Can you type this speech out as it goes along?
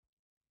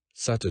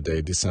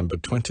Saturday, December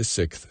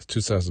 26th,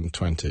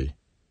 2020.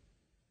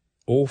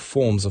 All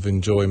forms of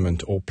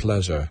enjoyment or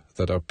pleasure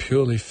that are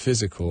purely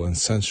physical and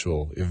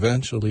sensual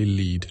eventually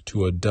lead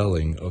to a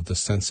dulling of the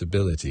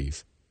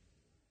sensibilities.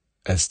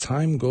 As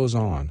time goes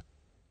on,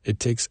 it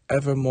takes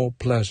ever more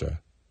pleasure,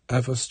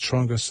 ever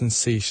stronger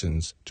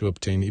sensations to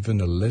obtain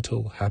even a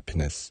little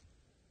happiness.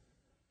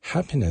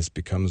 Happiness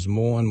becomes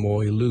more and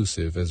more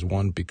elusive as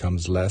one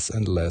becomes less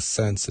and less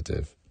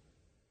sensitive.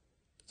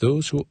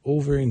 Those who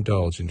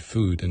overindulge in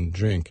food and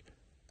drink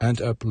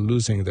end up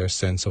losing their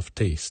sense of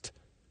taste.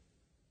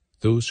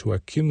 Those who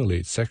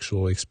accumulate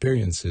sexual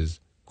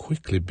experiences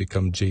quickly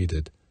become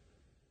jaded.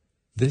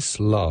 This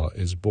law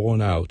is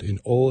borne out in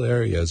all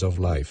areas of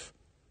life.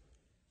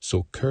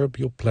 So curb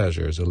your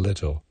pleasures a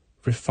little,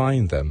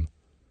 refine them.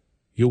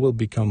 You will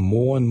become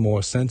more and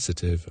more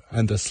sensitive,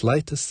 and the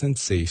slightest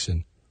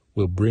sensation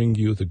will bring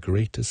you the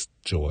greatest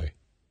joy.